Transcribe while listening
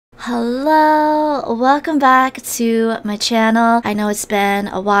Hello, welcome back to my channel. I know it's been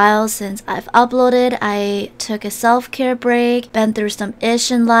a while since I've uploaded. I took a self-care break, been through some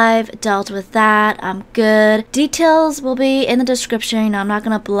ish in life, dealt with that. I'm good. Details will be in the description. I'm not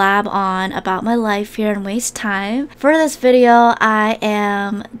gonna blab on about my life here and waste time. For this video, I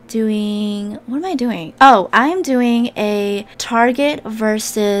am doing... what am I doing? Oh, I'm doing a Target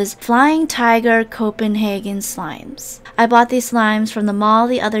versus Flying Tiger Copenhagen slimes. I bought these slimes from the mall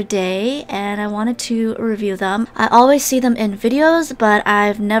the other day and I wanted to review them. I always see them in videos, but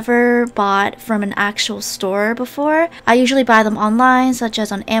I've never bought from an actual store before. I usually buy them online, such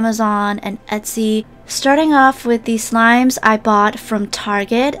as on Amazon and Etsy. Starting off with these slimes I bought from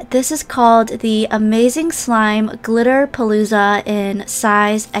Target. This is called the Amazing Slime Glitter Palooza in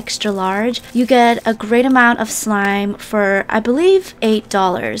size extra large. You get a great amount of slime for, I believe,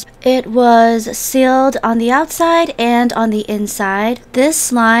 $8. It was sealed on the outside and on the inside. This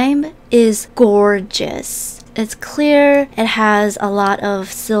slime is gorgeous. It's clear, it has a lot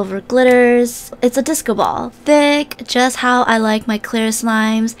of silver glitters, it's a disco ball. Thick, just how I like my clear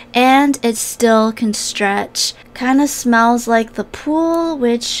slimes, and it still can stretch. Kinda smells like the pool,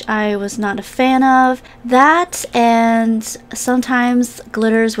 which I was not a fan of. That and sometimes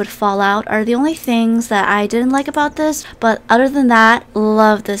glitters would fall out are the only things that I didn't like about this, but other than that,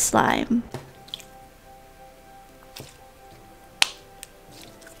 love this slime.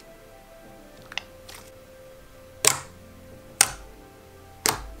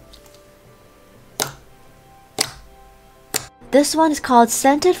 This one is called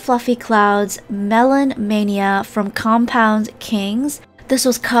Scented Fluffy Clouds Melon Mania from Compound Kings. This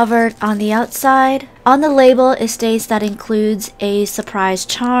was covered on the outside. On the label, it states that includes a surprise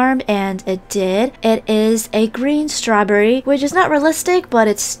charm, and it did. It is a green strawberry, which is not realistic, but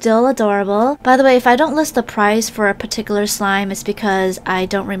it's still adorable. By the way, if I don't list the price for a particular slime, it's because I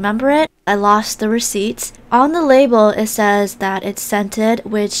don't remember it. I lost the receipts. On the label, it says that it's scented,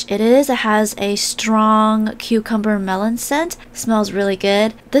 which it is. It has a strong cucumber melon scent. Smells really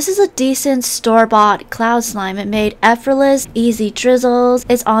good. This is a decent store-bought cloud slime. It made effortless, easy drizzles.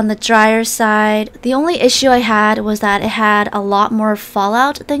 It's on the drier side. The only issue I had was that it had a lot more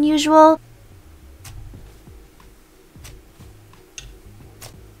fallout than usual.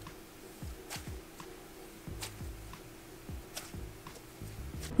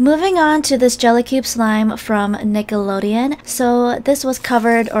 Moving on to this jelly cube slime from Nickelodeon. So this was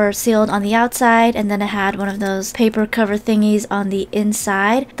covered or sealed on the outside, and then it had one of those paper cover thingies on the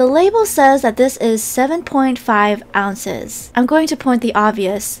inside. The label says that this is 7.5 ounces. I'm going to point the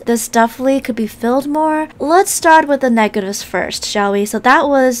obvious. This definitely could be filled more. Let's start with the negatives first, shall we? So that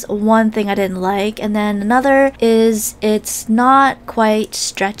was one thing I didn't like, and then another is it's not quite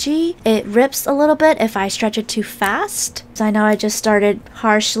stretchy. It rips a little bit if I stretch it too fast. So I know I just started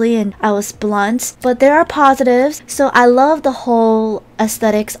harshly and I was blunt, but there are positives. So I love the whole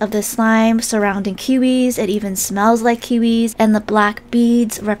aesthetics of the slime surrounding kiwis. It even smells like kiwis, and the black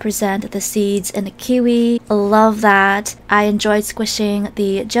beads represent the seeds in the kiwi. Love that. I enjoyed squishing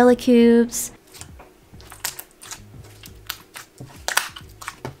the jelly cubes.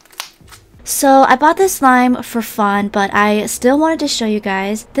 So I bought this slime for fun, but I still wanted to show you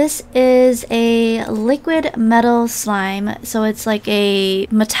guys. This is a liquid metal slime. So it's like a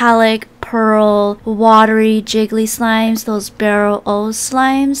metallic pearl, watery, jiggly slimes, those barrel O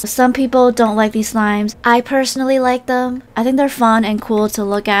slimes. Some people don't like these slimes. I personally like them. I think they're fun and cool to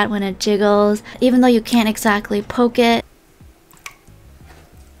look at when it jiggles, even though you can't exactly poke it.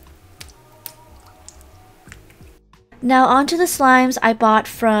 Now onto the slimes I bought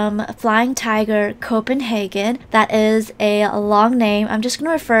from Flying Tiger Copenhagen. That is a long name. I'm just going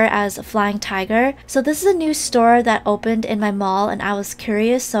to refer as Flying Tiger. So this is a new store that opened in my mall and I was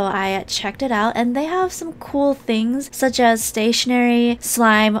curious, so I checked it out, and they have some cool things such as stationery,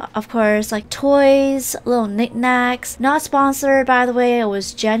 slime, of course, like toys, little knickknacks. Not sponsored, by the way. I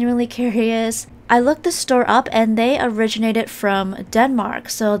was genuinely curious. I looked the store up and they originated from Denmark,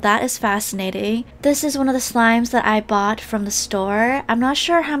 so that is fascinating. This is one of the slimes that I bought from the store. I'm not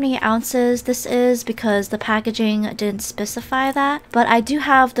sure how many ounces this is because the packaging didn't specify that, but I do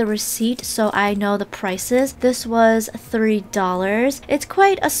have the receipt so I know the prices. This was $3. It's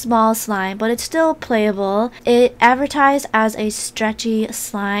quite a small slime, but it's still playable. It advertised as a stretchy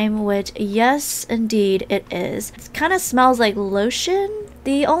slime, which yes, indeed it is. It kind of smells like lotion.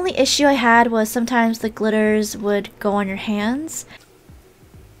 The only issue I had was sometimes the glitters would go on your hands.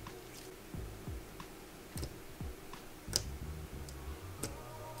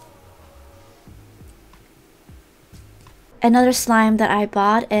 Another slime that I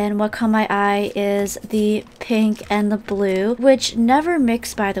bought, and what caught my eye is the pink and the blue, which never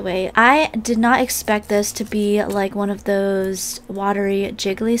mix, by the way. I did not expect this to be like one of those watery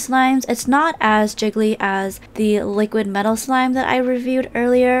jiggly slimes. It's not as jiggly as the liquid metal slime that I reviewed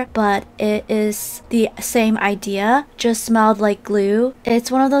earlier, but it is the same idea, just smelled like glue. It's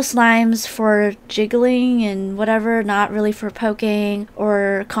one of those slimes for jiggling and whatever, not really for poking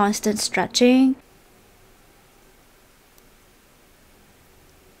or constant stretching.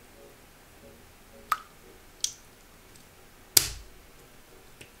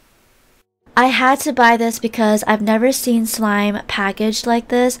 I had to buy this because I've never seen slime packaged like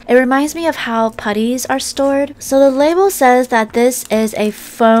this. It reminds me of how putties are stored. So the label says that this is a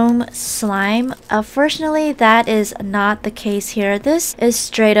foam slime. Unfortunately, that is not the case here. This is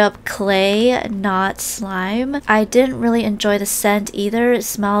straight up clay, not slime. I didn't really enjoy the scent either. It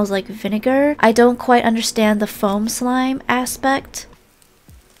smells like vinegar. I don't quite understand the foam slime aspect.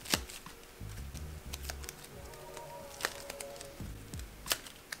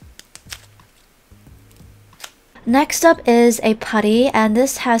 Next up is a putty, and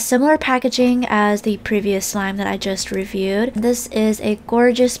this has similar packaging as the previous slime that I just reviewed. This is a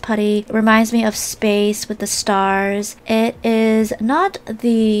gorgeous putty. It reminds me of space with the stars. It is not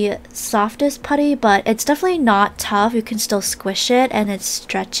the softest putty, but it's definitely not tough. You can still squish it and it's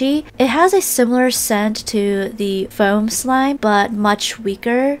stretchy. It has a similar scent to the foam slime, but much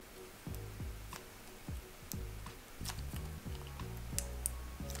weaker.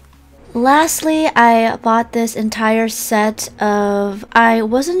 Lastly, I bought this entire set of, I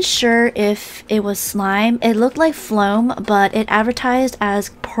wasn't sure if it was slime. It looked like foam, but it advertised as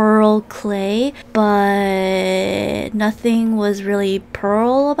pearl clay, but nothing was really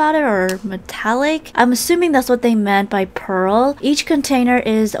pearl about it or metallic. I'm assuming that's what they meant by pearl. Each container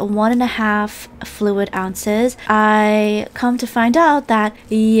is 1.5 fluid ounces. I come to find out that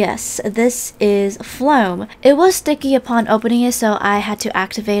yes, this is foam. It was sticky upon opening it, so I had to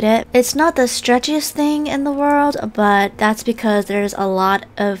activate it. It's not the stretchiest thing in the world, but that's because there's a lot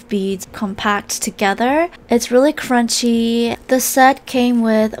of beads compact together. It's really crunchy. The set came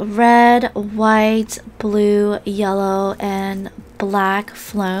with red, white, blue, yellow, and black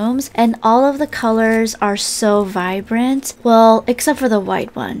floams, and all of the colors are so vibrant. Well, except for the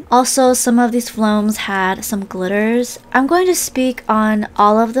white one. Also, some of these floams had some glitters. I'm going to speak on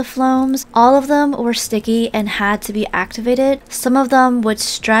all of the floams. All of them were sticky and had to be activated. Some of them would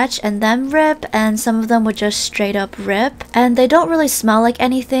stretch and then rip, and some of them would just straight up rip. And they don't really smell like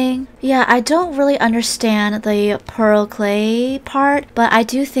anything. Yeah, I don't really understand the pearl clay part, but I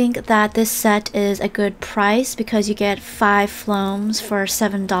do think that this set is a good price because you get 5 floams for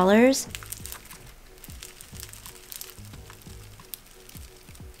 $7.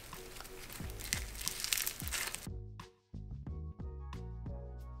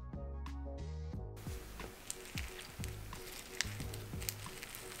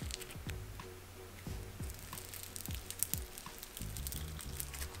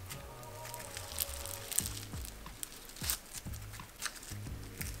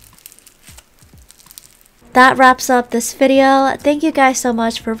 That wraps up this video. Thank you guys so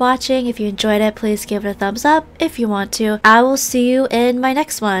much for watching. If you enjoyed it, please give it a thumbs up if you want to. I will see you in my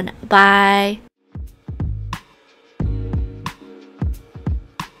next one. Bye!